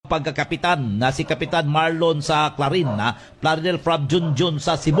pagkakapitan na si Kapitan Marlon sa Clarin, Plaridel from Junjun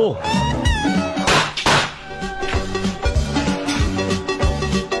sa Cebu.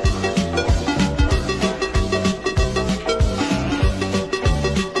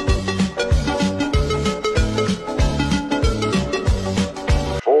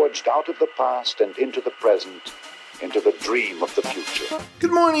 Out of the past and into the present, into the dream of the future.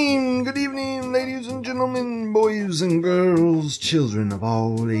 Good morning, good evening, ladies and gentlemen, boys and girls, children of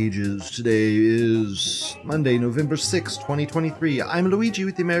all ages. Today is Monday, November 6, 2023. I'm Luigi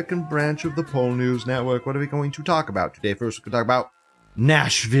with the American branch of the Pole News Network. What are we going to talk about today? First, we're going to talk about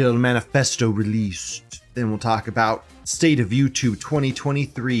Nashville Manifesto released. Then we'll talk about State of YouTube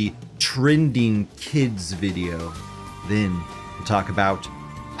 2023 trending kids video. Then we'll talk about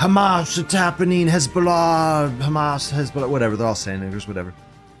Hamas, it's happening, Hezbollah, Hamas, Hezbollah, whatever, they're all saying niggers, whatever.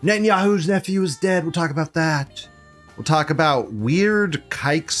 Netanyahu's nephew is dead, we'll talk about that. We'll talk about weird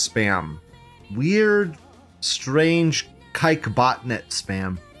kike spam. Weird, strange kike botnet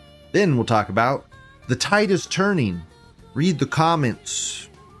spam. Then we'll talk about the tide is turning. Read the comments.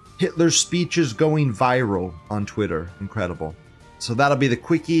 Hitler's speech is going viral on Twitter. Incredible. So that'll be the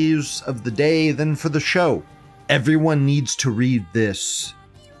quickies of the day. Then for the show, everyone needs to read this.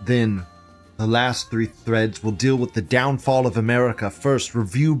 Then, the last three threads will deal with the downfall of America. First,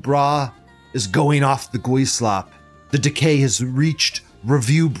 Review Bra is going off the Goislop. The decay has reached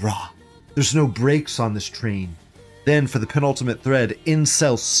Review Bra. There's no brakes on this train. Then, for the penultimate thread,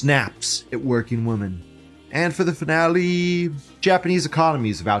 Incel snaps at working women. And for the finale, Japanese economy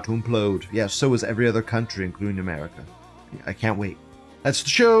is about to implode. Yes, so is every other country, including America. I can't wait. That's the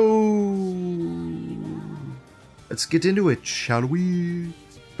show. Let's get into it, shall we?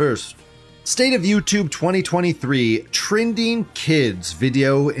 First, State of YouTube 2023 Trending Kids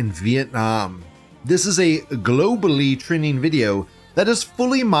Video in Vietnam. This is a globally trending video that is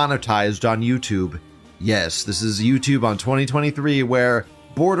fully monetized on YouTube. Yes, this is YouTube on 2023 where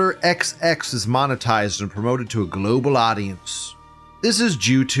Border XX is monetized and promoted to a global audience. This is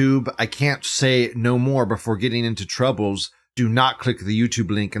YouTube. I can't say no more before getting into troubles. Do not click the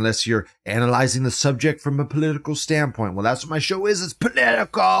YouTube link unless you're analyzing the subject from a political standpoint. Well, that's what my show is. It's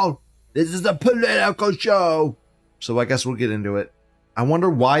political. This is a political show. So I guess we'll get into it. I wonder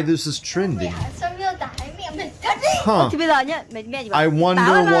why this is trending. Huh. I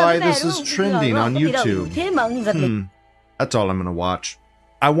wonder why this is trending on YouTube. That's all I'm going to watch.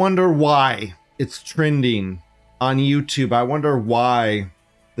 I wonder why it's trending on YouTube. I wonder why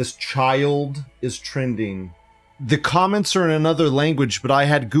this child is trending. The comments are in another language, but I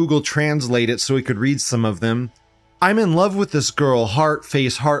had Google translate it so we could read some of them. I'm in love with this girl, heart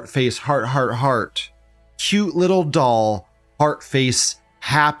face, heart face, heart, heart, heart. Cute little doll, heart face,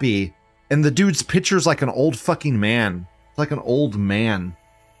 happy. And the dude's picture's like an old fucking man. Like an old man.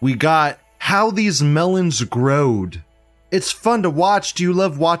 We got How These Melons Growed. It's fun to watch. Do you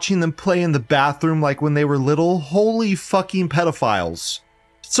love watching them play in the bathroom like when they were little? Holy fucking pedophiles.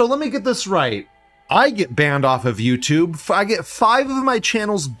 So let me get this right. I get banned off of YouTube. I get 5 of my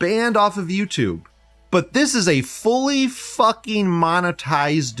channels banned off of YouTube. But this is a fully fucking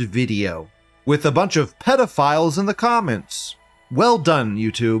monetized video with a bunch of pedophiles in the comments. Well done,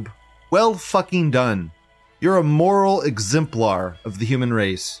 YouTube. Well fucking done. You're a moral exemplar of the human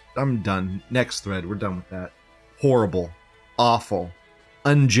race. I'm done. Next thread. We're done with that. Horrible. Awful.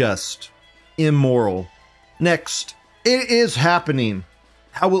 Unjust. Immoral. Next. It is happening.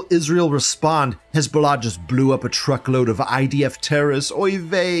 How will Israel respond? Hezbollah just blew up a truckload of IDF terrorists. Oy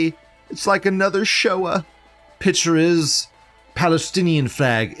vey. It's like another Shoah. Picture is Palestinian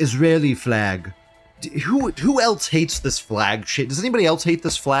flag, Israeli flag. Who else hates this flag shit? Does anybody else hate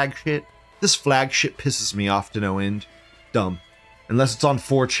this flag shit? This flag shit pisses me off to no end. Dumb. Unless it's on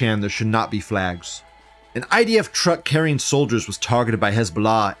 4chan, there should not be flags. An IDF truck carrying soldiers was targeted by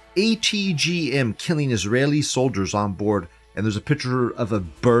Hezbollah. ATGM killing Israeli soldiers on board. And there's a picture of a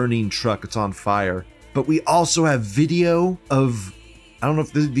burning truck. It's on fire. But we also have video of, I don't know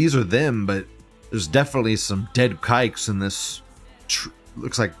if these are them, but there's definitely some dead kikes in this,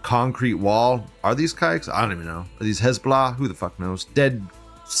 looks like concrete wall. Are these kikes? I don't even know. Are these Hezbollah? Who the fuck knows? Dead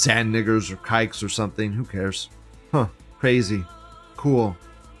sand niggers or kikes or something. Who cares? Huh. Crazy. Cool.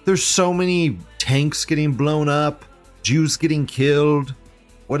 There's so many tanks getting blown up. Jews getting killed.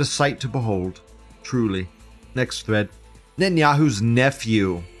 What a sight to behold. Truly. Next thread. Netanyahu's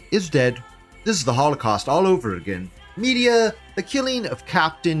nephew is dead. This is the Holocaust all over again. Media, the killing of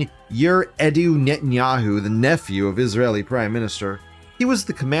Captain Yair Edu Netanyahu, the nephew of Israeli Prime Minister. He was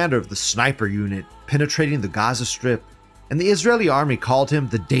the commander of the sniper unit penetrating the Gaza Strip, and the Israeli army called him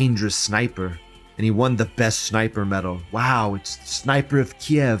the dangerous sniper. and he won the best sniper medal. Wow, it's the sniper of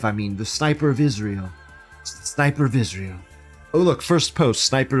Kiev. I mean, the sniper of Israel. It's the sniper of Israel. Oh, look, first post,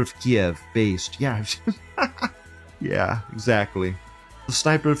 sniper of Kiev, based. Yeah. Yeah, exactly. The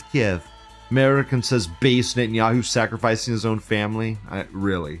sniper of Kiev. American says base Netanyahu sacrificing his own family.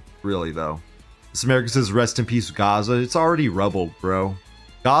 Really though. This American says rest in peace Gaza. It's already rubble, bro.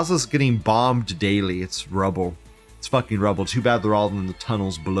 Gaza's getting bombed daily. It's rubble. It's fucking rubble. Too bad they're all in the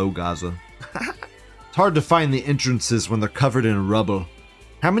tunnels below Gaza. It's hard to find the entrances when they're covered in rubble.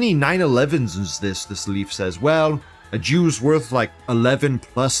 How many 9/11s is this? This leaf says. Well, a Jew's worth like 11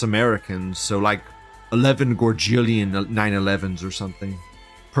 plus Americans, so like 11 gorgillion 9/11s or something.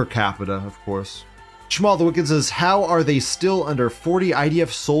 Per capita, of course. Shmuel the Wicked says, how are they still under 40 IDF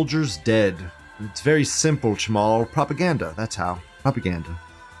soldiers dead? It's very simple, Shmuel. Propaganda, that's how. Propaganda.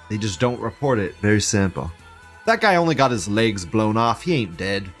 They just don't report it. Very simple. That guy only got his legs blown off. He ain't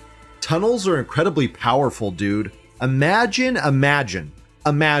dead. Tunnels are incredibly powerful, dude. Imagine.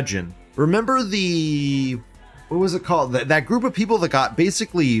 Remember the... What was it called? That group of people that got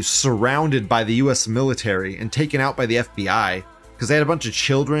basically surrounded by the US military and taken out by the FBI because they had a bunch of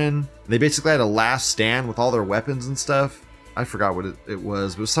children. They basically had a last stand with all their weapons and stuff. I forgot what it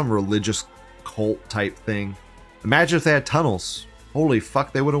was, but it was some religious cult type thing. Imagine if they had tunnels. Holy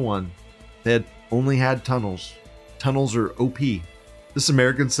fuck, they would have won. They had only had tunnels. Tunnels are OP. This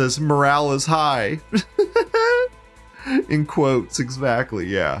American says morale is high. In quotes, exactly.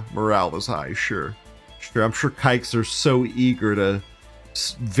 Yeah, morale is high, sure. Sure, I'm sure kikes are so eager to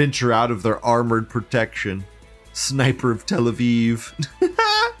venture out of their armored protection. Sniper of Tel Aviv.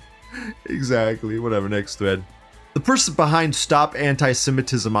 Exactly, whatever, next thread. The person behind Stop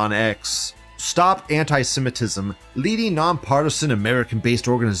Anti-Semitism on X. Stop Anti-Semitism, leading nonpartisan American-based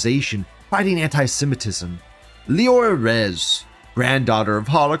organization fighting anti-Semitism. Leora Rez, granddaughter of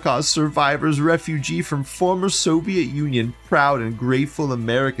Holocaust survivors, refugee from former Soviet Union, proud and grateful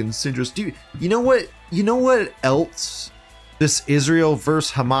American centrist. Dude, you know what else this Israel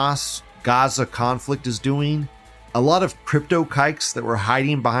versus Hamas Gaza conflict is doing? A lot of crypto kikes that were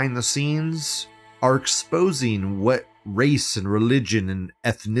hiding behind the scenes are exposing what race and religion and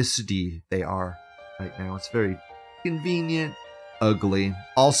ethnicity they are right now. It's very convenient, ugly.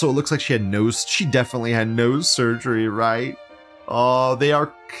 Also, it looks like she definitely had nose surgery, right? Oh, they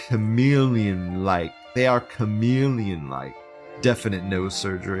are chameleon-like. Definite nose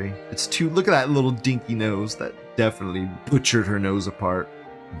surgery. Look at that little dinky nose. That definitely butchered her nose apart.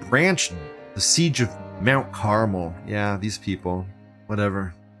 Branch, the siege of Mount Carmel. Yeah, these people.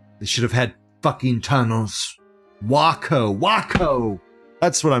 Whatever. They should have had fucking tunnels. Waco.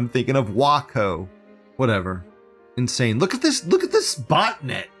 That's what I'm thinking of. Waco. Whatever. Insane. Look at this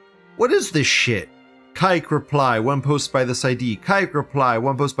botnet. What is this shit? Kike reply, one post by this ID. Kike reply,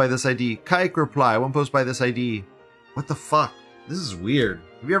 one post by this ID. Kike reply, one post by this ID. What the fuck? This is weird.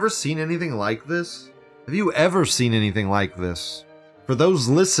 Have you ever seen anything like this? For those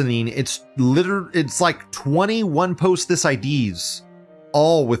listening, it's like 20 one post this IDs,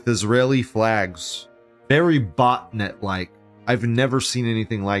 all with Israeli flags. Very botnet-like. I've never seen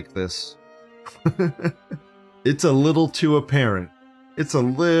anything like this. It's a little too apparent.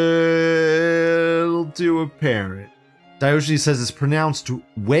 Diogenes says it's pronounced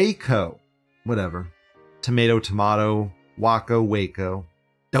Waco. Whatever. Tomato, Waco, Waco.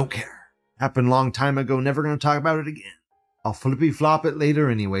 Don't care. Happened long time ago, never gonna talk about it again. I'll flippy flop it later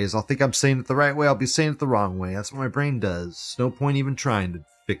anyways. I'll think I'm saying it the right way, I'll be saying it the wrong way. That's what my brain does. No point even trying to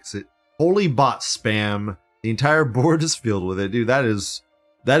fix it. Holy bot spam. The entire board is filled with it. Dude, that is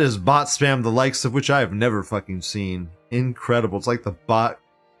bot spam, the likes of which I have never fucking seen. Incredible. It's like the bot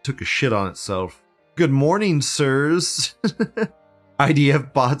took a shit on itself. Good morning, sirs.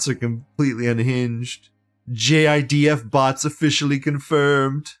 IDF bots are completely unhinged. JIDF bots officially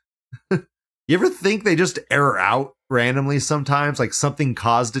confirmed. You ever think they just error out randomly sometimes? Like something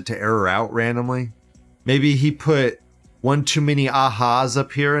caused it to error out randomly? Maybe he put one too many ahas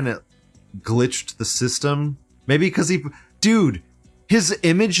up here and it glitched the system. Maybe because dude, his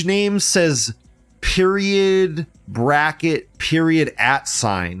image name says period, bracket, period, @.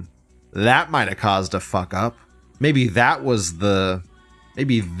 That might have caused a fuck up. Maybe this was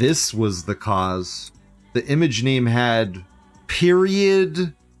the cause. The image name had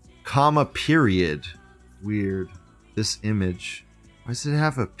period, comma, period. Weird. This image. Why does it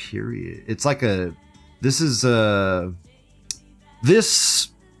have a period? It's like this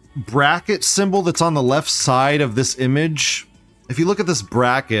bracket symbol that's on the left side of this image. If you look at this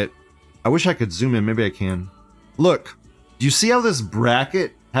bracket, I wish I could zoom in. Maybe I can. Look, do you see how this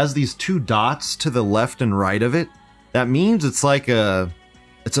bracket has these two dots to the left and right of it? That means it's like a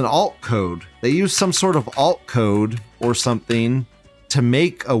It's an alt code. They use some sort of alt code or something to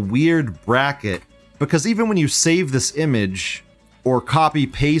make a weird bracket. Because even when you save this image or copy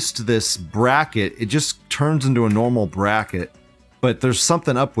paste this bracket, it just turns into a normal bracket. But there's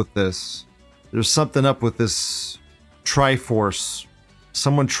something up with this. There's something up with this Triforce.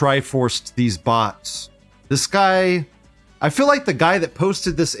 Someone Triforced these bots. This guy, I feel like the guy that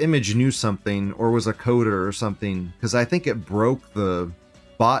posted this image knew something or was a coder or something, because I think it broke the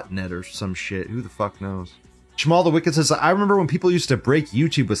botnet or some shit. Who the fuck knows? Shamal the Wicked says, I remember when people used to break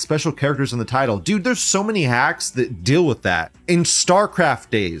YouTube with special characters in the title. Dude, there's so many hacks that deal with that. In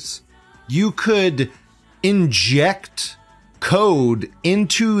StarCraft days, you could inject code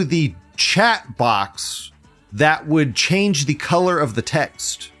into the chat box that would change the color of the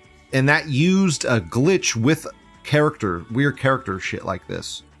text. And that used a glitch with weird character shit like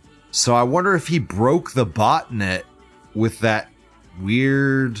this. So I wonder if he broke the botnet with that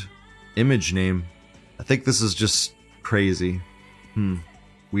weird image name. I think this is just crazy.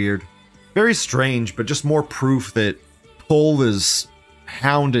 Weird. Very strange, but just more proof that Pull is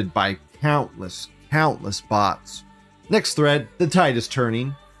hounded by countless bots. Next thread, the tide is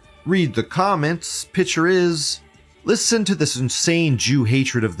turning. Read the comments. Picture is, listen to this insane Jew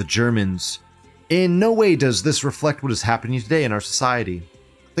hatred of the Germans. In no way does this reflect what is happening today in our society.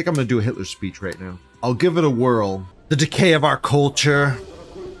 I think I'm going to do a Hitler speech right now. I'll give it a whirl. The decay of our culture.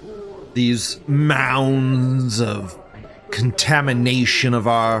 These mounds of contamination of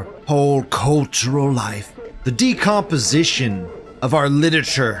our whole cultural life. The decomposition of our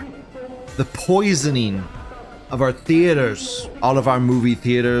literature. The poisoning of our theaters. All of our movie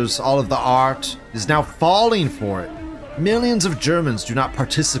theaters, all of the art is now falling for it. Millions of Germans do not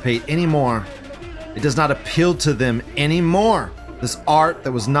participate anymore. It does not appeal to them anymore. This art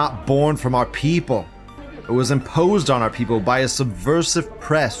that was not born from our people. It was imposed on our people by a subversive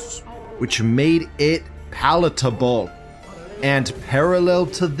press, which made it palatable. And parallel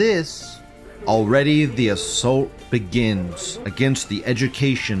to this, already the assault begins against the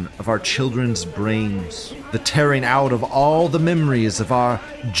education of our children's brains. The tearing out of all the memories of our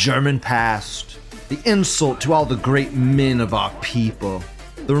German past. The insult to all the great men of our people.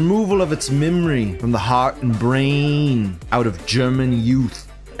 The removal of its memory from the heart and brain out of German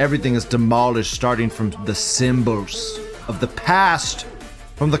youth. Everything is demolished, starting from the symbols of the past,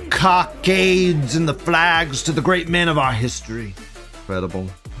 from the cockades and the flags to the great men of our history. Incredible.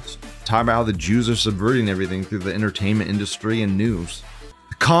 Talk about how the Jews are subverting everything through the entertainment industry and news.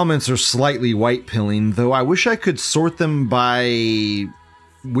 The comments are slightly white-pilling, though I wish I could sort them by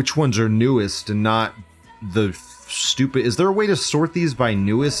which ones are newest and not the stupid. Is there a way to sort these by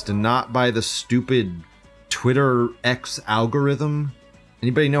newest and not by the stupid Twitter X algorithm?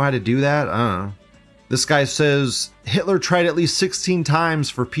 Anybody know how to do that? I don't know. This guy says Hitler tried at least 16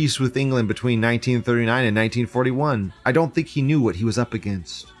 times for peace with England between 1939 and 1941. I don't think he knew what he was up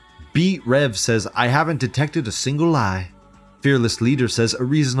against. Beat Rev says, I haven't detected a single lie. Fearless Leader says, a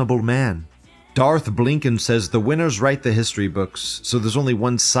reasonable man. Darth Blinken says, the winners write the history books, so there's only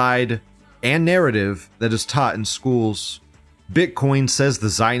one side and narrative that is taught in schools. Bitcoin says the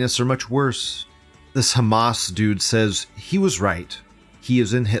Zionists are much worse. This Hamas dude says, he was right. He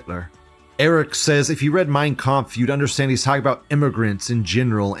is in Hitler. Eric says, if you read Mein Kampf, you'd understand he's talking about immigrants in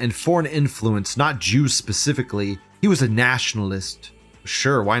general and foreign influence, not Jews specifically. He was a nationalist.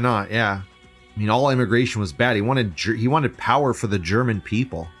 Sure, why not? Yeah. I mean, all immigration was bad. He wanted power for the German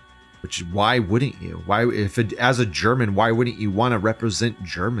people. Which, why wouldn't you? As a German, why wouldn't you want to represent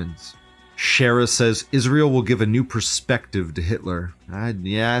Germans? Shara says, Israel will give a new perspective to Hitler.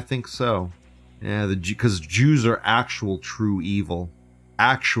 Yeah, I think so. Yeah, because Jews are actual true evil.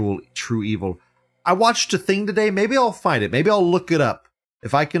 Actual true evil. I watched a thing today. Maybe I'll find it. Maybe I'll look it up.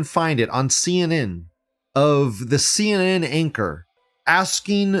 If I can find it on CNN. Of the CNN anchor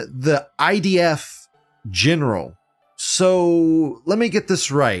asking the IDF general. So let me get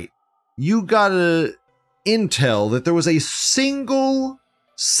this right. You got a intel that there was a single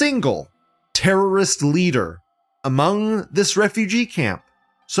terrorist leader among this refugee camp.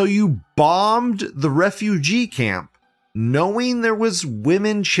 So you bombed the refugee camp knowing there was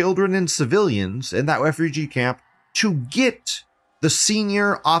women, children, and civilians in that refugee camp to get the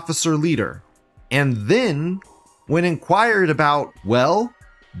senior officer leader. And then when inquired about, well,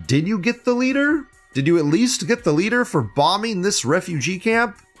 did you get the leader? Did you at least get the leader for bombing this refugee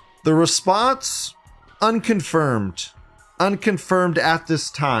camp? The response? Unconfirmed. Unconfirmed at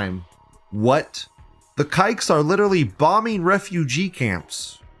this time. What? The kikes are literally bombing refugee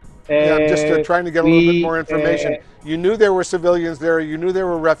camps. Yeah, I'm just trying to get a little bit more information. You knew there were civilians there, you knew there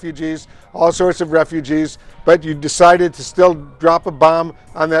were refugees, all sorts of refugees, but you decided to still drop a bomb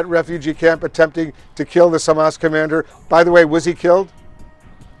on that refugee camp attempting to kill the Hamas commander. By the way, was he killed?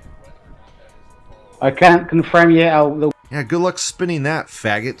 I can't confirm yet. Yeah, good luck spinning that,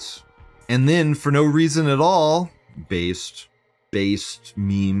 faggots. And then, for no reason at all, based,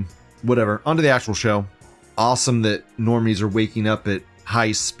 meme, whatever. Onto the actual show. Awesome that normies are waking up at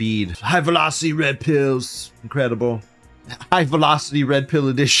high speed. High velocity red pills. Incredible. High velocity red pill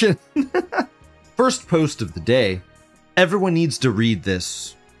edition. First post of the day. Everyone needs to read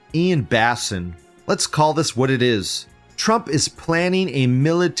this. Ian Basson. Let's call this what it is. Trump is planning a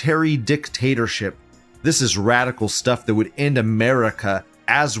military dictatorship. This is radical stuff that would end America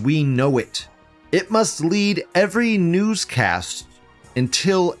as we know it. It must lead every newscast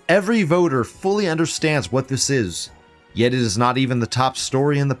until every voter fully understands what this is. Yet it is not even the top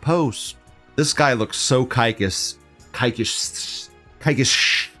story in the Post. This guy looks so kaikish.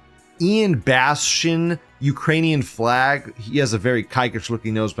 Ian Bastion, Ukrainian flag. He has a very kaikish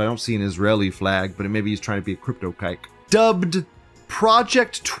looking nose, but I don't see an Israeli flag, but maybe he's trying to be a crypto kike. Dubbed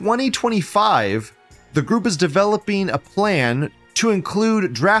Project 2025, the group is developing a plan to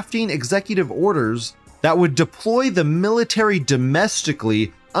include drafting executive orders that would deploy the military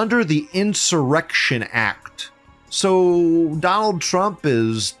domestically under the Insurrection Act. So Donald Trump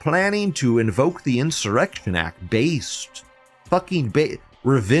is planning to invoke the Insurrection Act.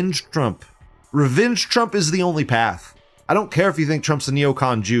 Revenge Trump. Revenge Trump is the only path. I don't care if you think Trump's a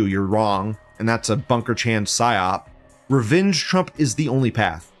neocon Jew, you're wrong, and that's a Bunker Chan psyop. Revenge Trump is the only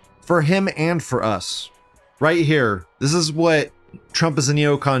path. For him and for us. Right here, this is what Trump is a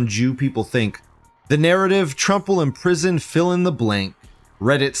neocon Jew people think. The narrative, Trump will imprison fill in the blank.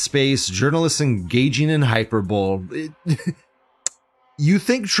 Reddit space, journalists engaging in hyperbole. You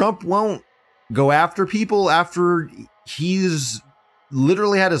think Trump won't go after people after he's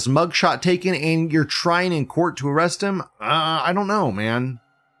literally had his mugshot taken and you're trying in court to arrest him? I don't know, man.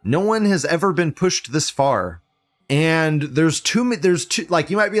 No one has ever been pushed this far. And there's two, like,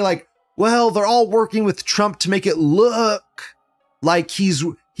 you might be like, well, they're all working with Trump to make it look like he's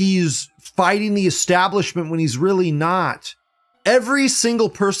fighting the establishment when he's really not. Every single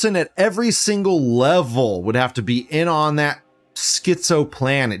person at every single level would have to be in on that schizo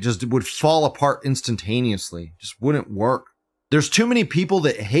plan. It just would fall apart instantaneously. Just wouldn't work. There's too many people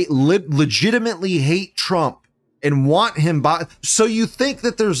that legitimately hate Trump and want him by. So you think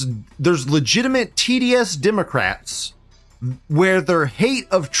that there's legitimate TDS Democrats where their hate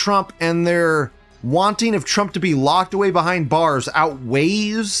of Trump and their wanting of Trump to be locked away behind bars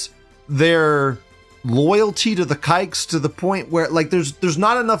outweighs their loyalty to the kikes to the point where, like, there's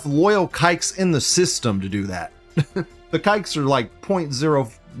not enough loyal kikes in the system to do that. The kikes are like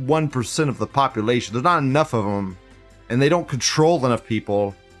 0.01% of the population. There's not enough of them, and they don't control enough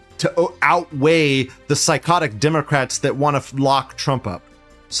people to outweigh the psychotic Democrats that want to lock Trump up.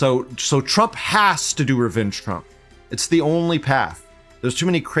 So Trump has to do revenge Trump. It's the only path. There's too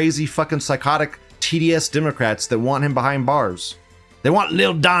many crazy fucking psychotic TDS Democrats that want him behind bars. They want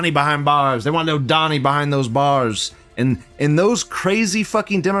Lil Donnie behind bars. They want Lil Donnie behind those bars. And those crazy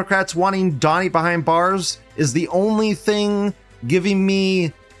fucking Democrats wanting Donnie behind bars is the only thing giving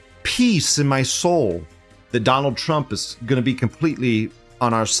me peace in my soul that Donald Trump is going to be completely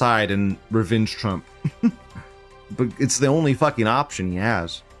on our side and revenge Trump. But it's the only fucking option he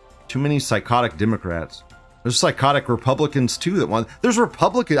has. Too many psychotic Democrats. There's psychotic Republicans too that want. There's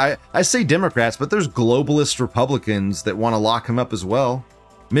Republicans. I say Democrats, but there's globalist Republicans that want to lock him up as well.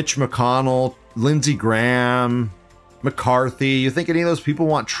 Mitch McConnell, Lindsey Graham, McCarthy. You think any of those people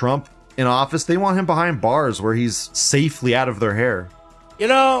want Trump in office? They want him behind bars where he's safely out of their hair. You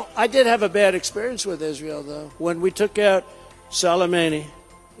know, I did have a bad experience with Israel, though. When we took out Soleimani,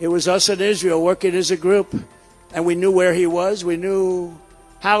 it was us and Israel working as a group, and we knew where he was. We knew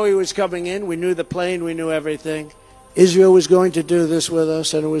how he was coming in. We knew the plane. We knew everything. Israel was going to do this with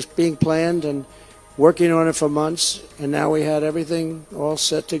us, and it was being planned and working on it for months, and now we had everything all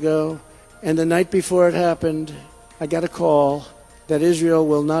set to go. And the night before it happened, I got a call that Israel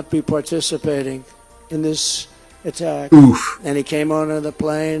will not be participating in this attack. Oof. And he came onto the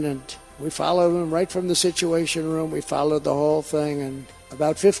plane, and we followed him right from the Situation Room. We followed the whole thing, and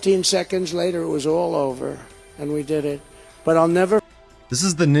about 15 seconds later, it was all over, and we did it. But I'll never... This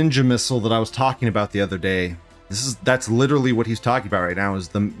is the ninja missile that I was talking about the other day. That's literally what he's talking about right now, is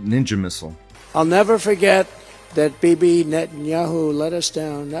the ninja missile. I'll never forget that Bibi Netanyahu let us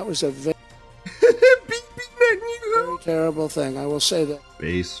down. That was a very terrible thing. I will say that.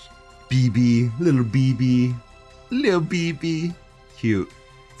 Base. BB. Little BB. Little BB. Cute.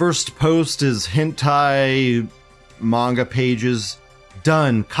 First post is hentai manga pages.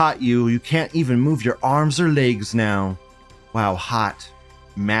 Done. Caught you. You can't even move your arms or legs now. Wow, hot.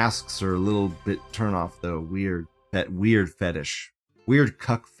 Masks are a little bit turn off though. Weird. That weird fetish. Weird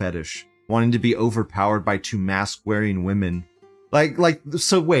cuck fetish. Wanting to be overpowered by two mask-wearing women.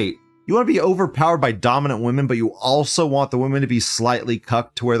 So wait. You want to be overpowered by dominant women, but you also want the women to be slightly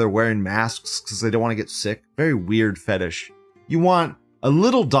cucked to where they're wearing masks because they don't want to get sick? Very weird fetish. You want a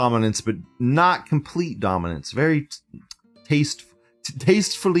little dominance, but not complete dominance. Very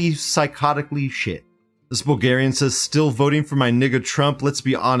tastefully, psychotically shit. This Bulgarian says, still voting for my nigga Trump. Let's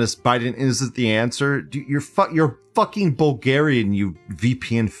be honest, Biden isn't the answer. Dude, you're fucking Bulgarian, you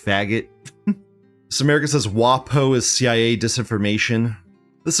VPN faggot. This American says, WAPO is CIA disinformation.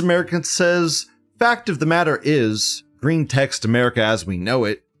 This American says, fact of the matter is, green text America as we know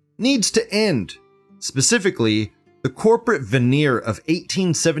it needs to end. Specifically, the corporate veneer of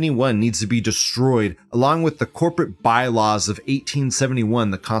 1871 needs to be destroyed, along with the corporate bylaws of 1871,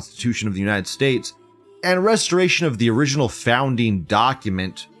 the Constitution of the United States, and restoration of the original founding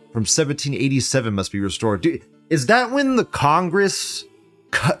document from 1787 must be restored. Dude, is that when the Congress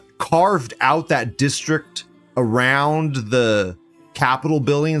carved out that district around the Capitol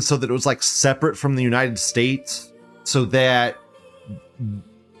building so that it was like separate from the United States, so that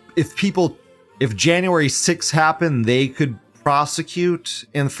if January 6th happened, they could prosecute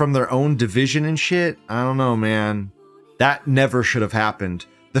and from their own division and shit? I don't know, man. That never should have happened.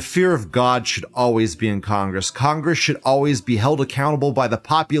 The fear of God should always be in Congress. Congress should always be held accountable by the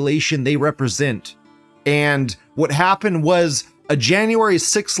population they represent. And what happened was a January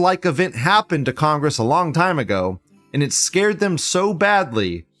 6th like event happened to Congress a long time ago, and it scared them so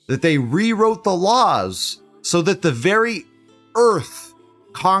badly that they rewrote the laws so that the very earth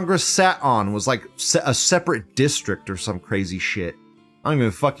Congress sat on was like a separate district or some crazy shit. I don't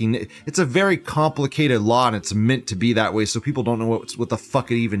even fucking... It's a very complicated law and it's meant to be that way so people don't know what the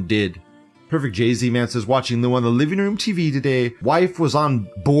fuck it even did. Perfect Jay-Z man says, watching Lou on the living room TV today. Wife was on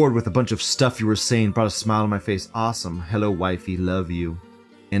board with a bunch of stuff you were saying, brought a smile on my face. Awesome. Hello, wifey. Love you.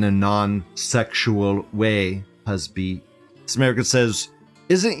 In a non-sexual way, husband. This American says,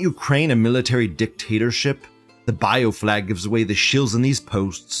 isn't Ukraine a military dictatorship? The bio flag gives away the shills in these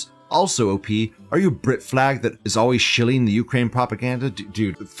posts. Also, OP, are you a Brit flag that is always shilling the Ukraine propaganda?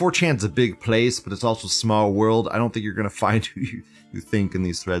 Dude, 4chan's a big place, but it's also a small world. I don't think you're going to find who you think in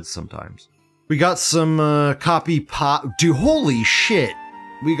these threads sometimes. We got some copy pop. Dude, holy shit.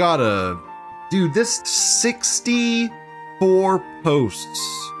 We got this 64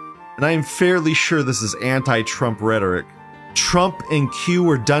 posts. And I am fairly sure this is anti-Trump rhetoric. Trump and Q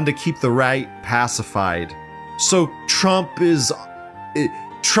were done to keep the right pacified. So Trump did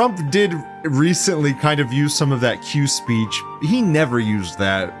recently kind of use some of that Q speech. He never used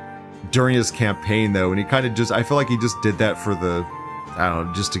that during his campaign though. And he kind of I feel like he just did that for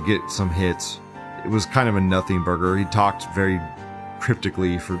just to get some hits. It was kind of a nothing burger. He talked very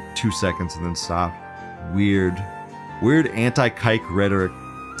cryptically for 2 seconds and then stopped. Weird anti-kike rhetoric.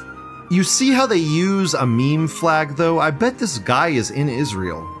 You see how they use a meme flag though? I bet this guy is in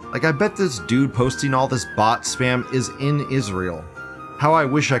Israel. Like, I bet this dude posting all this bot spam is in Israel. How I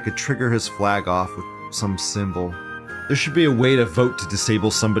wish I could trigger his flag off with some symbol. There should be a way to vote to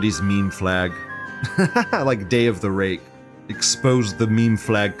disable somebody's meme flag. Like Day of the Rake. Expose the meme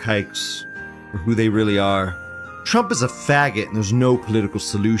flag kikes for who they really are. Trump is a faggot and there's no political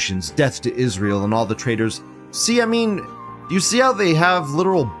solutions. Death to Israel and all the traitors. See, I mean, do you see how they have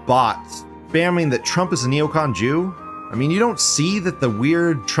literal bots spamming that Trump is a neocon Jew? I mean, you don't see that the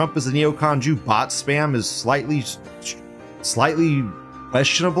weird Trump is a neocon Jew bot spam is slightly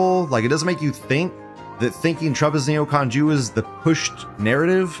questionable? Like, it doesn't make you think that thinking Trump is a neocon Jew is the pushed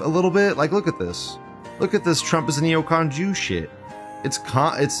narrative a little bit? Like, look at this. Look at this Trump is a neocon Jew shit. It's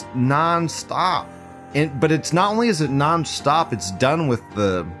non-stop. But it's not only is it non-stop, it's done with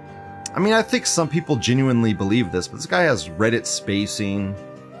the... I mean, I think some people genuinely believe this, but this guy has Reddit spacing.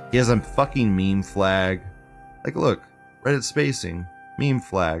 He has a fucking meme flag. Like, look. Reddit spacing. Meme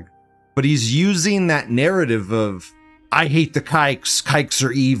flag. But he's using that narrative of, I hate the kikes. Kikes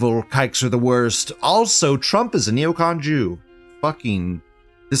are evil. Kikes are the worst. Also, Trump is a neocon Jew. Fucking...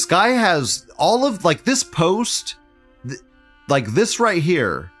 This guy has all of, like, this post, like this right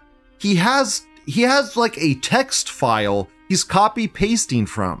here. He has like a text file he's copy pasting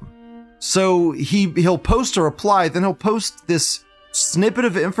from. So he'll post a reply, then he'll post this snippet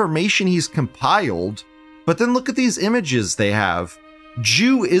of information he's compiled. But then look at these images they have.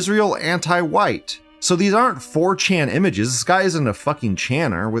 Jew, Israel, anti-white. So these aren't 4chan images. This guy isn't a fucking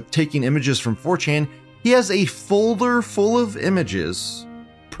channer with taking images from 4chan. He has a folder full of images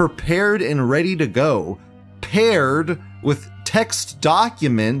prepared and ready to go, paired with text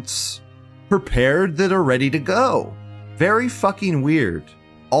documents prepared that are ready to go. Very fucking weird.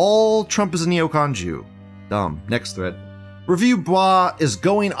 All Trump is a neocon Jew. Dumb. Next thread. Review bra is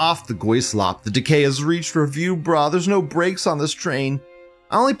going off the Goislop. The decay has reached review bra. There's no brakes on this train.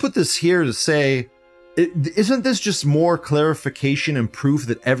 I only put this here to say, isn't this just more clarification and proof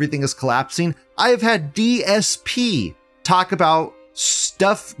that everything is collapsing? I have had DSP talk about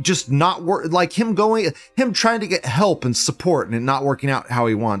stuff just not work, like him trying to get help and support and it not working out how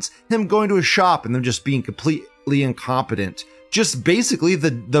he wants. Him going to a shop and them just being completely incompetent. Just basically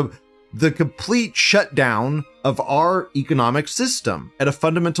the complete shutdown of our economic system at a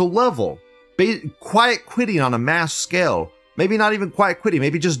fundamental level. Quiet quitting on a mass scale. Maybe not even quiet quitting,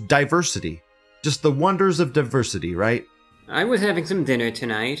 maybe just diversity. Just the wonders of diversity, right? I was having some dinner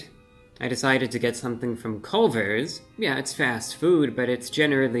tonight. I decided to get something from Culver's. Yeah, it's fast food, but it's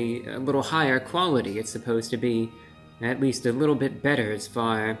generally a little higher quality. It's supposed to be at least a little bit better as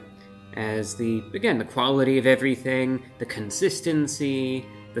far as the quality of everything, the consistency,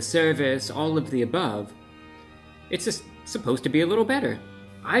 the service, all of the above. It's just supposed to be a little better.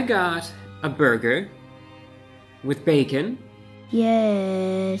 I got a burger with bacon.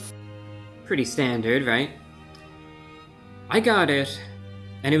 Yes. Pretty standard, right? I got it,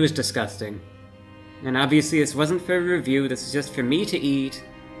 and it was disgusting. And obviously this wasn't for a review, this is just for me to eat,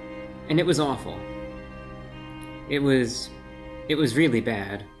 and it was awful. It was really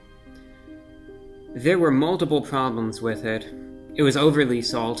bad. There were multiple problems with it. It was overly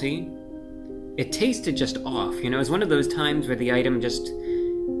salty. It tasted just off, you know, it was one of those times where the item just...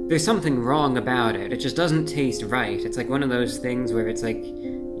 There's something wrong about it. It just doesn't taste right. It's like one of those things where it's like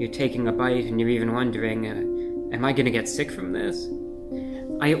you're taking a bite and you're even wondering, am I gonna get sick from this?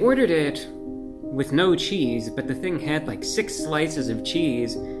 I ordered it with no cheese, but the thing had like 6 slices of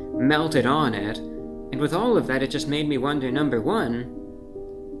cheese melted on it, and with all of that it just made me wonder, number one,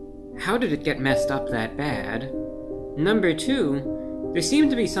 how did it get messed up that bad? Number two, there seemed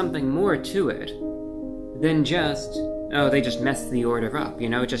to be something more to it than just, oh, they just messed the order up, you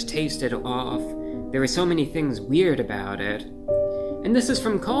know, it just tasted off. There were so many things weird about it. And this is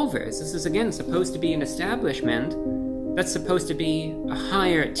from Culver's. This is, again, supposed to be an establishment that's supposed to be a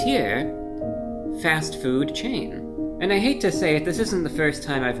higher tier fast food chain. And I hate to say it, this isn't the first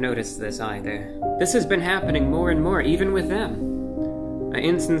time I've noticed this either. This has been happening more and more, even with them.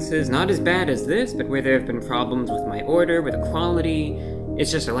 Instances not as bad as this, but where there have been problems with my order, where the quality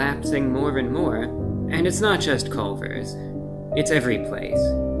is just lapsing more and more. And it's not just Culver's. It's every place.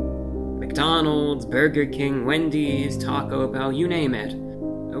 McDonald's, Burger King, Wendy's, Taco Bell, you name it.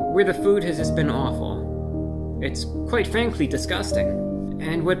 Where the food has just been awful. It's quite frankly disgusting.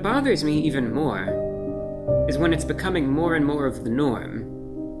 And what bothers me even more is when it's becoming more and more of the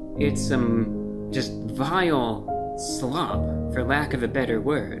norm. It's just vile slop, for lack of a better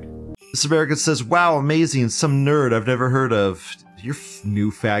word. This American says, wow, amazing, some nerd I've never heard of. You're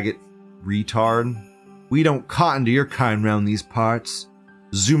new faggot retard. We don't cotton to your kind round these parts.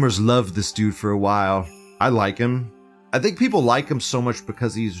 Zoomers loved this dude for a while. I like him. I think people like him so much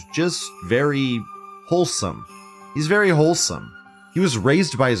because he's just very wholesome. He's very wholesome. He was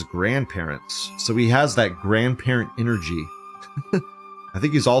raised by his grandparents, so he has that grandparent energy. I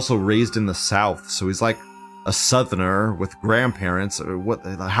think he's also raised in the South, so he's like a Southerner with grandparents. Or what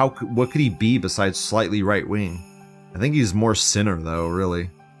could he be besides slightly right wing? I think he's more sinner though, really.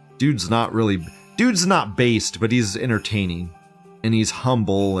 Dude's not based, but he's entertaining. And he's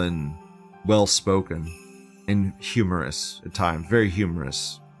humble and well-spoken and humorous at times, very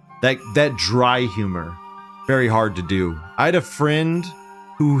humorous. That dry humor, very hard to do. I had a friend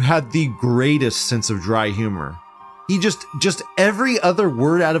who had the greatest sense of dry humor. He just every other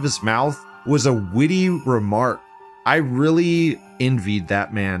word out of his mouth was a witty remark. I really envied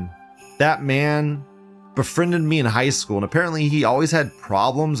that man. That man befriended me in high school, and apparently he always had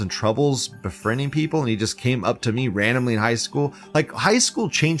problems and troubles befriending people, and he just came up to me randomly in high school. Like, high school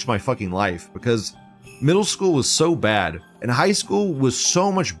changed my fucking life because middle school was so bad and high school was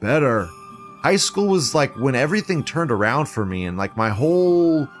so much better. High school was like when everything turned around for me, and like my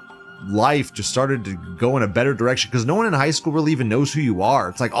whole life just started to go in a better direction because no one in high school really even knows who you are.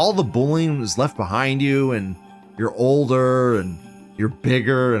 It's like all the bullying is left behind you, and you're older and you're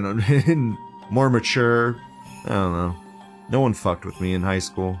bigger and more mature. I don't know. No one fucked with me in high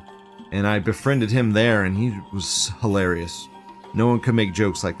school. And I befriended him there, and he was hilarious. No one could make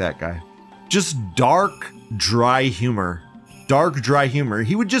jokes like that guy. Just dark, dry humor. Dark, dry humor.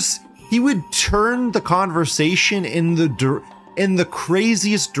 He would turn the conversation in the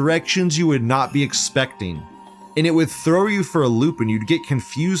craziest directions you would not be expecting. and it would throw you for a loop and you'd get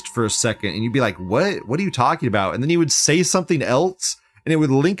confused for a second and you'd be like, what are you talking about? And then he would say something else and it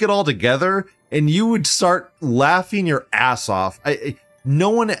would link it all together and you would start laughing your ass off. No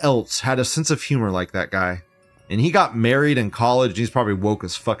one else had a sense of humor like that guy. And he got married in college. He's probably woke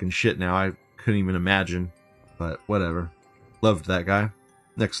as fucking shit now. I couldn't even imagine, but whatever. Loved that guy.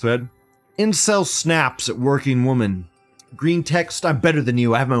 Next thread. Incel snaps at working woman. Green text, I'm better than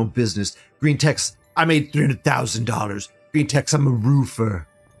you. I have my own business. Green text, I made $300,000. Green text, I'm a roofer.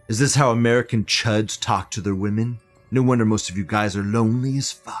 Is this how American chuds talk to their women? No wonder most of you guys are lonely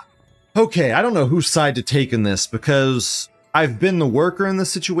as fuck. Okay, I don't know whose side to take in this because I've been the worker in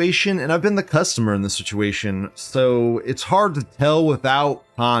this situation and I've been the customer in this situation, so it's hard to tell without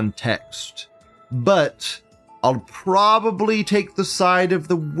context. But I'll probably take the side of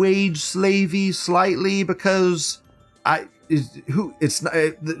the wage slavey slightly because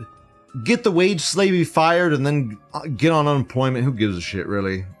get the wage slavey fired and then get on unemployment. Who gives a shit,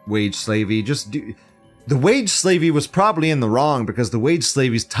 really? Wage slavey, the wage slavey was probably in the wrong because the wage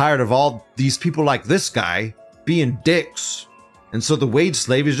slavey's tired of all these people like this guy being dicks. And so the wage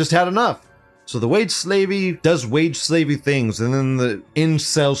slavey's just had enough. So the wage slavey does wage slavey things and then the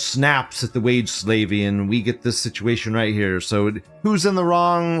incel snaps at the wage slavey and we get this situation right here. So who's in the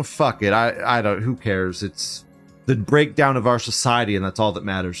wrong? Fuck it. I don't, who cares? It's the breakdown of our society and that's all that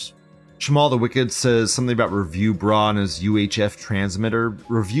matters. Shamal the Wicked says something about Review Bra and his UHF transmitter.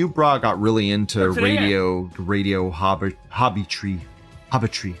 Review Bra got really into radio hobbitry.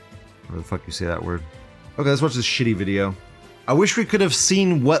 Where the fuck you say that word? Okay, let's watch this shitty video. I wish we could have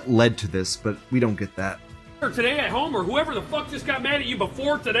seen what led to this, but we don't get that. Today at home or whoever the fuck just got mad at you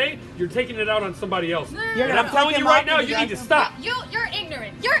before today, you're taking it out on somebody else. No, and I'm telling you right now, you need to stop. You're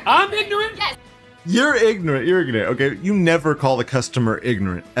ignorant. I'm ignorant? Yes. You're ignorant. Okay, you never call the customer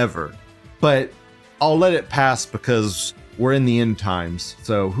ignorant, ever. But I'll let it pass because we're in the end times,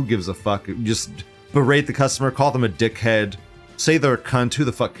 so who gives a fuck? Just berate the customer, call them a dickhead, say they're a cunt. Who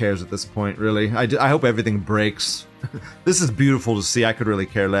the fuck cares at this point, really? I hope everything breaks. This is beautiful to see. I could really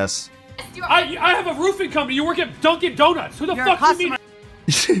care less. I have a roofing company. You work at Dunkin' Donuts. Who the fuck do you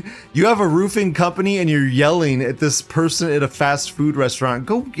mean? You have a roofing company and you're yelling at this person at a fast food restaurant.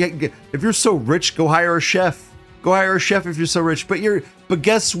 Go get if you're so rich, go hire a chef. Go hire a chef if you're so rich. But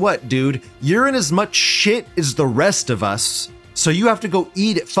guess what, dude? You're in as much shit as the rest of us. So you have to go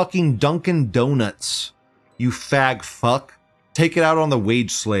eat at fucking Dunkin' Donuts. You fag fuck. Take it out on the wage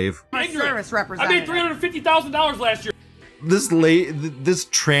slave. My service I representative. made $350,000 last year. This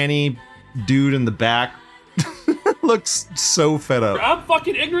tranny dude in the back looks so fed up. I'm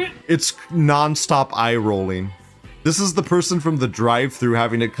fucking ignorant. It's nonstop eye rolling. This is the person from the drive-thru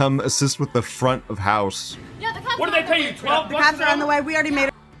having to come assist with the front of house. Yeah, the cops What did they pay you? $12? The cops are on the way. We already made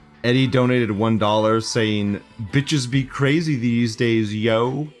it. Eddie donated $1 saying, "Bitches be crazy these days,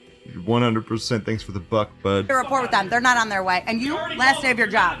 yo." 100% thanks for the buck, bud. To report with them. They're not on their way. And you, last day of your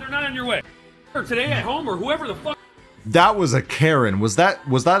job. They're not on your way. Today at home or whoever the fuck. That was a Karen. Was that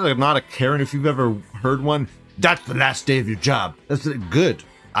not a Karen if you've ever heard one? That's the last day of your job. That's good.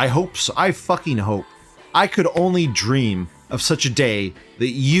 I hope so. I fucking hope. I could only dream of such a day that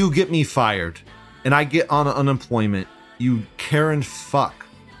you get me fired and I get on unemployment. You Karen fuck.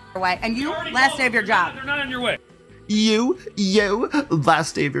 And you, last day of your job. They're not on your way. You,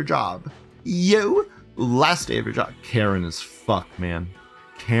 last day of your job. You, last day of your job. Karen as fuck, man.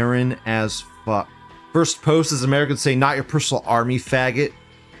 Karen as fuck. First post is Americans say, "Not your personal army, faggot."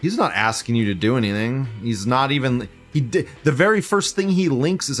 He's not asking you to do anything. He's not even... The very first thing he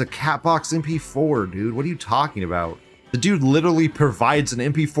links is a Catbox MP4, dude. What are you talking about? The dude literally provides an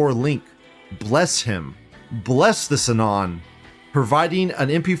MP4 link. Bless him. Bless this Anon. Providing an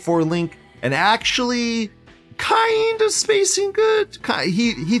MP4 link and actually kind of spacing good.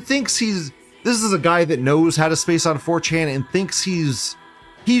 He thinks he's... This is a guy that knows how to space on 4chan and thinks he's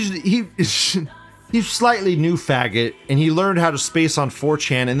slightly new faggot, and he learned how to space on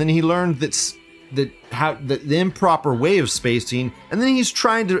 4chan, and then he learned the improper way of spacing, and then he's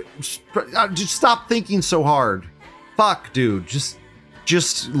trying to just stop thinking so hard. Fuck, dude.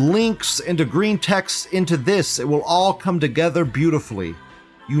 Just links into green text into this. It will all come together beautifully.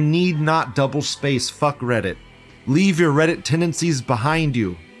 You need not double space. Fuck Reddit. Leave your Reddit tendencies behind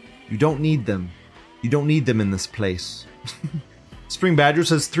you. You don't need them. You don't need them in this place. Spring Badger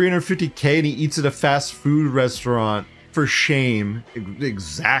says 350K and he eats at a fast food restaurant. For shame.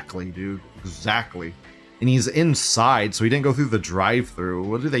 Exactly, dude. Exactly. And he's inside, so he didn't go through the drive-thru.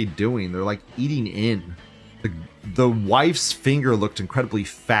 What are they doing? They're like eating in. The wife's finger looked incredibly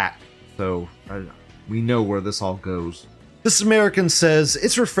fat, so we know where this all goes. This American says,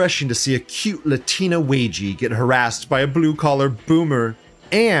 it's refreshing to see a cute Latina wagey get harassed by a blue-collar boomer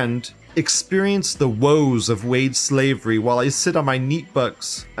and experience the woes of wage slavery while I sit on my neat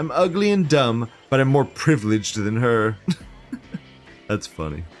bucks. I'm ugly and dumb, but I'm more privileged than her. That's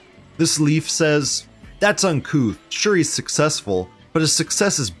funny. This Leaf says, that's uncouth. Sure, he's successful, but his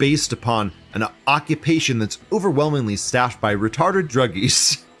success is based upon an occupation that's overwhelmingly staffed by retarded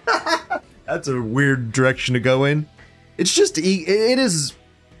druggies. That's a weird direction to go in. It's just, it is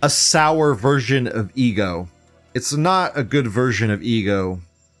a sour version of ego. It's not a good version of ego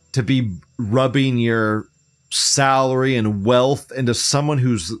to be rubbing your salary and wealth into someone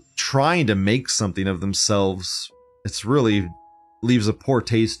who's trying to make something of themselves. It's really leaves a poor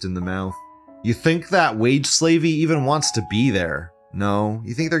taste in the mouth. You think that wage slavey even wants to be there? No.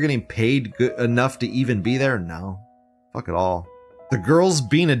 You think they're getting paid good enough to even be there? No. Fuck it all. The girl's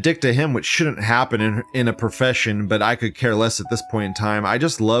being a dick to him, which shouldn't happen in a profession, but I could care less at this point in time. I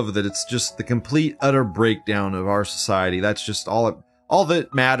just love that it's just the complete, utter breakdown of our society. That's just all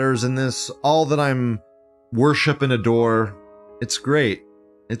that matters in this, all that I'm worship and adore. It's great.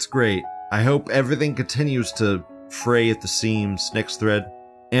 It's great. I hope everything continues to fray at the seams. Next thread.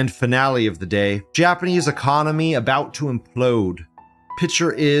 And finale of the day. Japanese economy about to implode.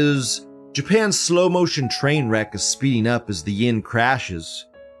 Picture is Japan's slow-motion train wreck is speeding up as the yen crashes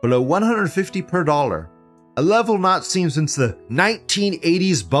below 150 per dollar, a level not seen since the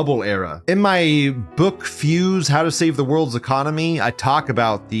 1980s bubble era. In my book Fuse, How to Save the World's Economy, I talk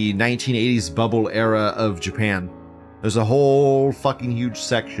about the 1980s bubble era of Japan. There's a whole fucking huge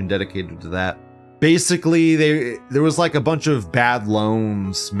section dedicated to that. Basically, there was like a bunch of bad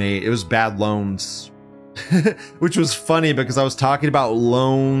loans made. It was bad loans. Which was funny because I was talking about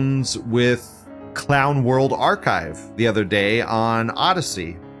loans with Clown World Archive the other day on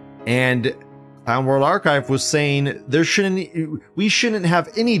Odyssey. And Clown World Archive was saying we shouldn't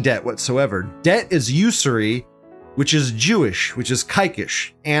have any debt whatsoever. Debt is usury, which is Jewish, which is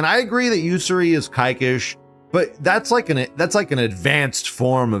kaikish. And I agree that usury is kaikish, but that's like an advanced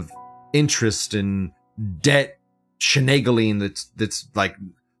form of interest and debt shenanigans that's like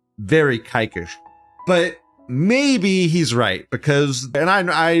very kaikish. But maybe he's right because, and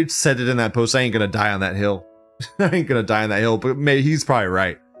I said it in that post, I ain't gonna die on that hill. I ain't gonna die on that hill, but maybe he's probably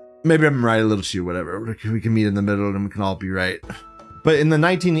right. Maybe I'm right a little too, whatever. We can meet in the middle and we can all be right. But in the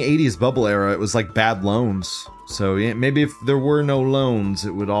 1980s bubble era, it was like bad loans. So yeah, maybe if there were no loans,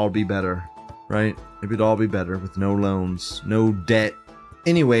 it would all be better, right? Maybe it'd all be better with no loans, no debt.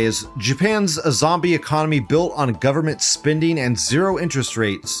 Anyways, Japan's a zombie economy built on government spending and zero interest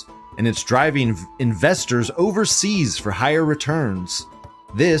rates, and it's driving investors overseas for higher returns.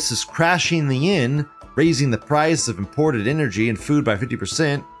 This is crashing the yen, raising the price of imported energy and food by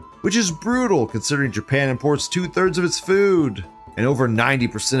 50%, which is brutal considering Japan imports 2/3 of its food and over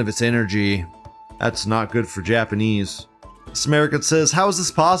 90% of its energy. That's not good for Japanese. This American says, how is this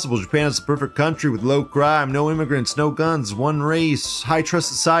possible? Japan is a perfect country with low crime, no immigrants, no guns, one race, high trust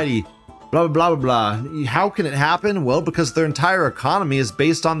society, blah, blah, blah, blah. How can it happen? Well, because their entire economy is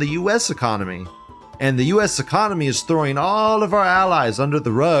based on the U.S. economy. And the U.S. economy is throwing all of our allies under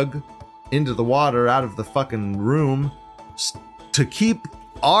the rug, into the water, out of the fucking room, to keep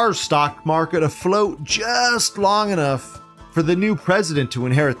our stock market afloat just long enough for the new president to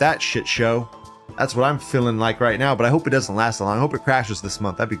inherit that shit show. That's what I'm feeling like right now, but I hope it doesn't last that long. I hope it crashes this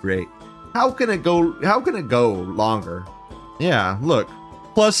month. That'd be great. How can it go longer? Yeah, look.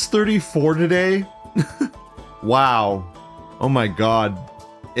 Plus 34 today. Wow. Oh my god.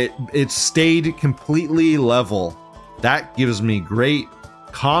 It stayed completely level. That gives me great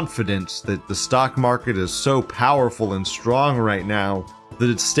confidence that the stock market is so powerful and strong right now that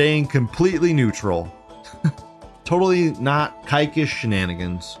it's staying completely neutral. Totally not kaikish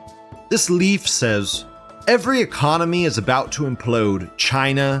shenanigans. This Leaf says, every economy is about to implode.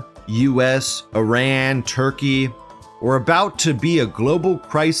 China, US, Iran, Turkey. We're about to be a global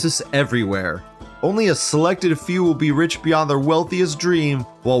crisis everywhere. Only a selected few will be rich beyond their wealthiest dream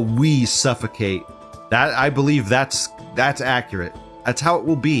while we suffocate. That, I believe that's accurate. That's how it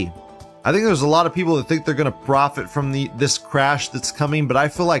will be. I think there's a lot of people that think they're going to profit from this crash that's coming, but I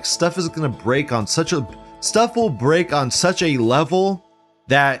feel like stuff will break on such a level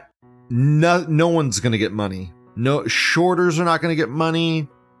that no one's going to get money. No shorters are not going to get money.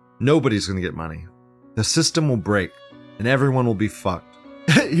 Nobody's going to get money. The system will break and everyone will be fucked.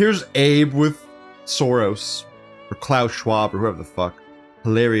 Here's Abe with Soros or Klaus Schwab or whoever the fuck.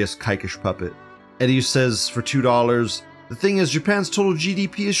 Hilarious kaikish puppet. Eddie says for $2, the thing is Japan's total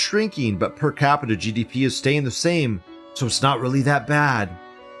GDP is shrinking, but per capita GDP is staying the same, so it's not really that bad.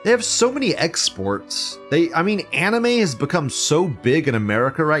 They have so many exports. Anime has become so big in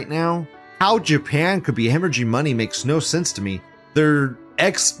America right now. How Japan could be hemorrhaging money makes no sense to me. They're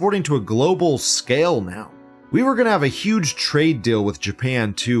exporting to a global scale now. We were going to have a huge trade deal with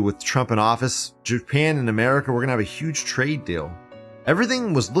Japan too, with Trump in office. Japan and America, we're going to have a huge trade deal.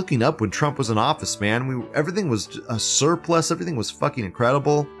 Everything was looking up when Trump was in office, man. Everything was a surplus. Everything was fucking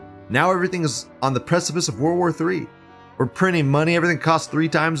incredible. Now everything is on the precipice of World War III. We're printing money. Everything costs 3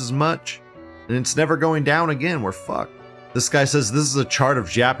 times as much. And it's never going down again. We're fucked. This guy says this is a chart of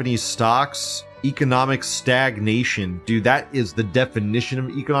Japanese stocks. Economic stagnation. Dude, that is the definition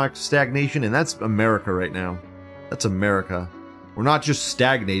of economic stagnation. And that's America right now. That's America. We're not just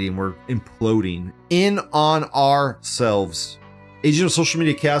stagnating. We're imploding in on ourselves. Agent of Social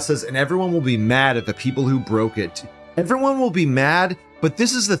Media Chaos says, and everyone will be mad at the people who broke it. Everyone will be mad, but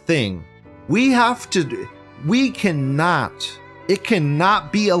this is the thing. It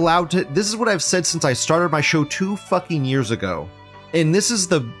cannot be allowed to, this is what I've said since I started my show 2 fucking years ago. And this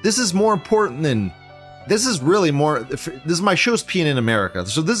is more important than, this is my show's Peeing in America.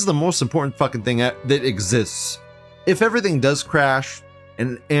 So this is the most important fucking thing that exists. If everything does crash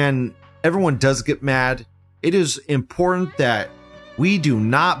and everyone does get mad, it is important that we do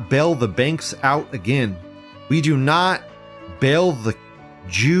not bail the banks out again. We do not bail the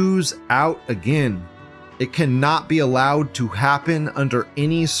Jews out again. It cannot be allowed to happen under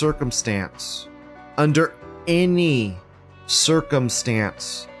any circumstance. Under any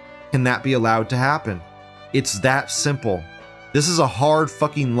circumstance can that be allowed to happen. It's that simple. This is a hard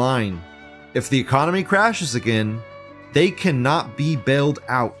fucking line. If the economy crashes again, they cannot be bailed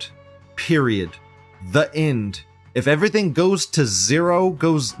out. Period. The end. If everything goes to zero,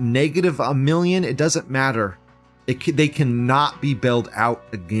 goes negative a million, it doesn't matter. They cannot be bailed out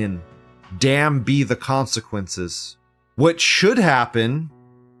again. Damn be the consequences. What should happen,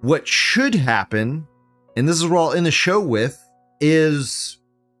 and this is what I'll end the show with, is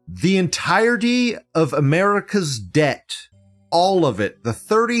the entirety of America's debt, all of it, the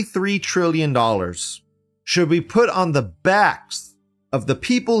 $33 trillion, should be put on the backs of the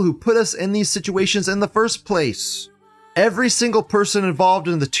people who put us in these situations in the first place. Every single person involved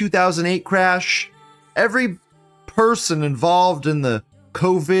in the 2008 crash, every person involved in the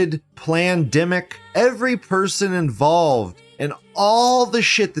COVID pandemic, every person involved in all the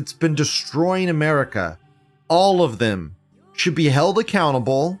shit that's been destroying America, all of them should be held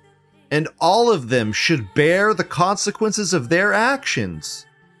accountable, and all of them should bear the consequences of their actions.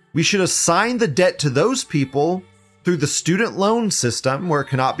 We should assign the debt to those people through the student loan system, where it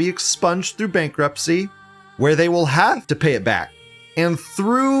cannot be expunged through bankruptcy, where they will have to pay it back. And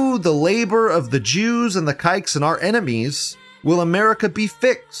through the labor of the Jews and the kikes and our enemies, will America be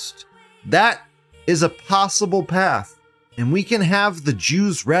fixed. That is a possible path. And we can have the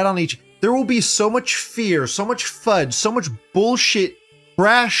Jews rat on each. There will be so much fear, so much FUD, so much bullshit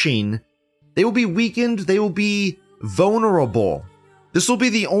crashing. They will be weakened. They will be vulnerable. This will be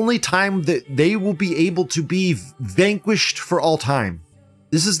the only time that they will be able to be vanquished for all time.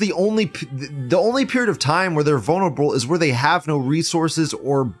 This is the only period of time where they're vulnerable is where they have no resources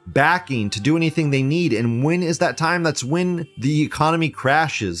or backing to do anything they need. And when is that time? That's when the economy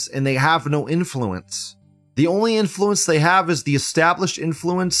crashes and they have no influence. The only influence they have is the established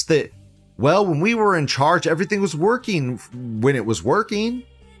influence that, well, when we were in charge, everything was working when it was working.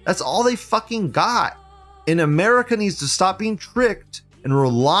 That's all they fucking got. And America needs to stop being tricked and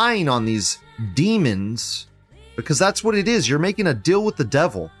relying on these demons, because that's what it is. You're making a deal with the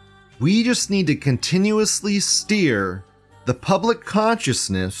devil. We just need to continuously steer the public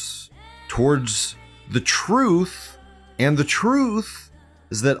consciousness towards the truth. And the truth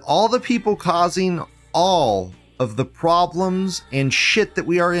is that all the people causing all of the problems and shit that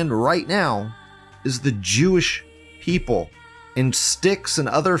we are in right now is the Jewish people. And Styx and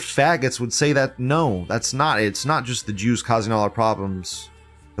other faggots would say that no, that's not. It's not just the Jews causing all our problems.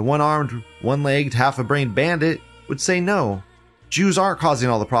 The one-armed, one-legged, half-a-brained bandit would say no. Jews aren't causing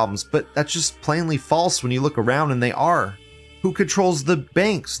all the problems, but that's just plainly false when you look around, and they are. Who controls the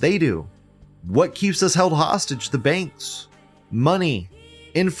banks? They do. What keeps us held hostage? The banks. Money,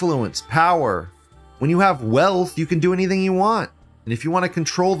 influence, power. When you have wealth, you can do anything you want. And if you want to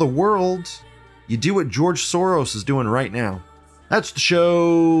control the world, you do what George Soros is doing right now. That's the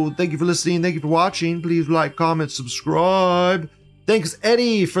show. Thank you for listening. Thank you for watching. Please like, comment, subscribe. Thanks,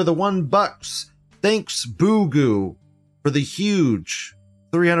 Eddie, for the $1. Thanks, Boogoo, for the huge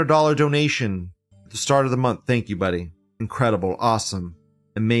 $300 donation at the start of the month. Thank you, buddy. Incredible. Awesome.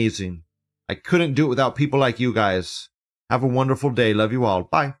 Amazing. I couldn't do it without people like you guys. Have a wonderful day. Love you all.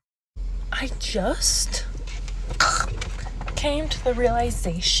 Bye. I just came to the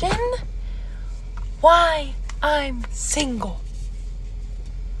realization why I'm single.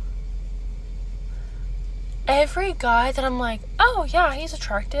 Every guy that I'm like, oh yeah, he's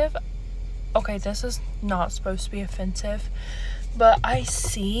attractive. Okay, this is not supposed to be offensive, but I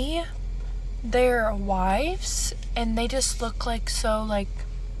see their wives and they just look like so, like,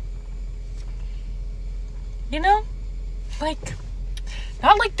 you know, like,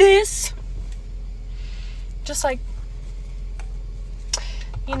 not like this, just like,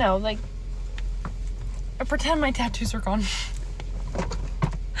 you know, like, I pretend my tattoos are gone.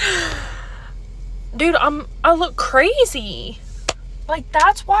 Dude, I look crazy. Like,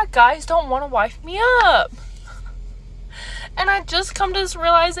 that's why guys don't want to wife me up. And I just come to this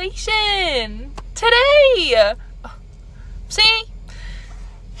realization today. See?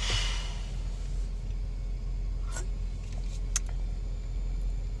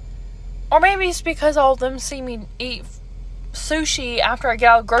 Or maybe it's because all of them see me eat sushi after I get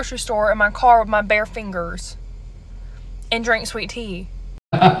out of the grocery store in my car with my bare fingers and drink sweet tea.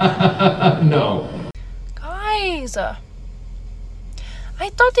 No. Guys, I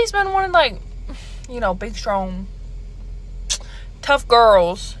thought these men wanted, like, you know, big, strong, tough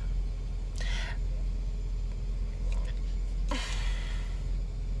girls.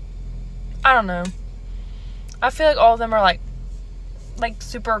 I don't know. I feel like all of them are like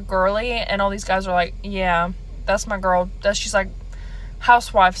super girly, and all these guys are like, yeah, that's my girl. That's just like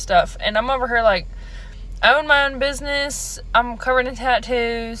housewife stuff. And I'm over here like, I own my own business. I'm covered in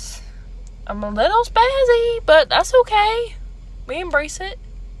tattoos. I'm a little spazzy, but that's okay. We embrace it.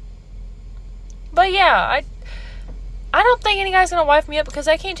 But yeah, I don't think any guy's gonna wife me up because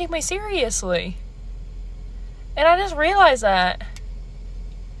they can't take me seriously. And I just realized that.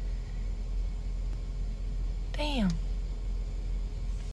 Damn.